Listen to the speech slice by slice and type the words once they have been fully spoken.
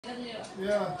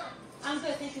Yeah. I'm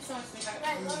good. Thank you so much, sweetheart.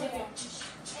 I love it.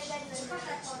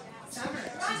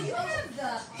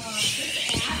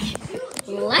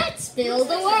 Let's build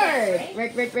a word.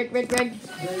 Red. I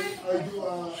do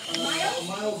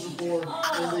miles report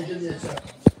and they give me a check.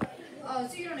 Oh,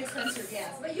 so you don't expense your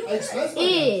gas, but you expense my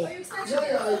gas.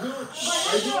 Yeah, I do.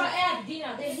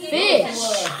 Fish.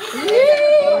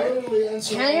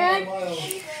 Carrot.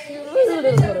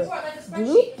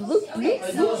 Bloop, bloop, bloop.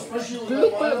 I do, especially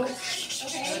with my miles.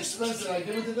 I expense it. I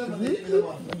give it to them and they give me the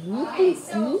money.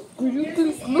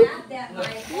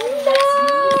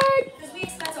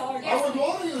 I would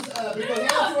want to use app because I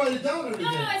have to write it down every day.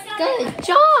 Good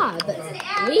job.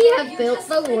 We have built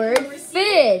the word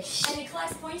fish.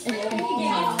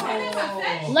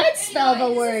 Let's spell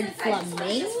the word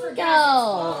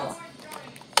flamingo.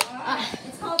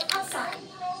 It's called upside.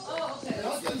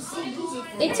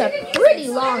 It's a pretty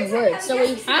long word, so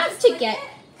we have to get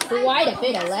quite a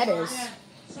bit of letters.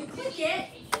 You click it,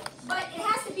 but it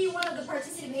has to be one of the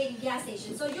participating gas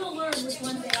stations, so you'll learn which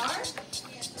ones they are.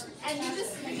 And you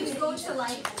just go to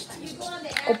you go on the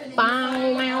app and then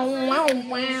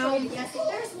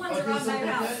there's one around my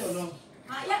house.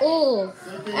 Oh,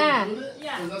 Yeah,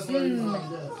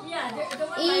 the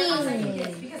one by house I did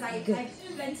this because I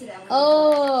invented that one.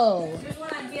 Oh, There's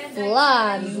one on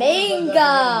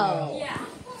Flamingo. Yeah.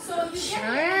 So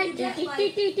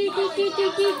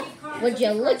Would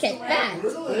you look at that?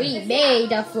 We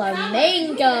made a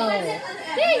flamingo.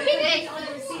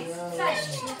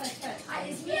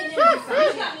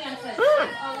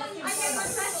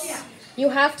 You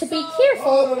have to be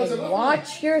careful and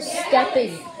watch your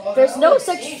stepping. There's no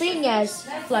such thing as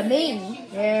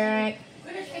flamingo.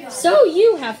 So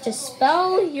you have to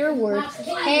spell your word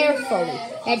carefully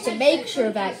and to make sure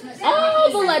that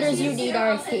all the letters you need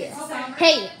are here.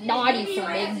 Hey, naughty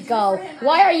flamingo,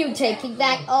 why are you taking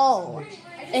that O?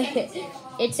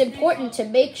 It's important to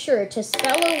make sure to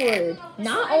spell a word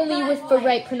not only with the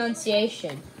right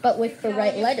pronunciation, but with the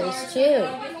right letters too.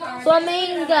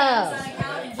 Flamingo.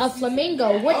 A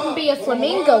flamingo wouldn't be a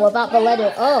flamingo without the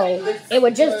letter O. It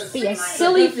would just be a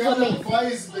silly flamingo.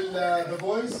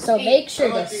 So make sure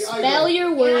to spell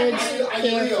your words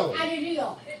carefully.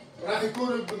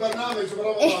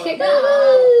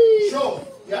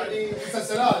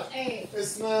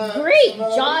 Great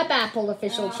job, Apple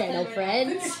official channel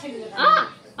friends.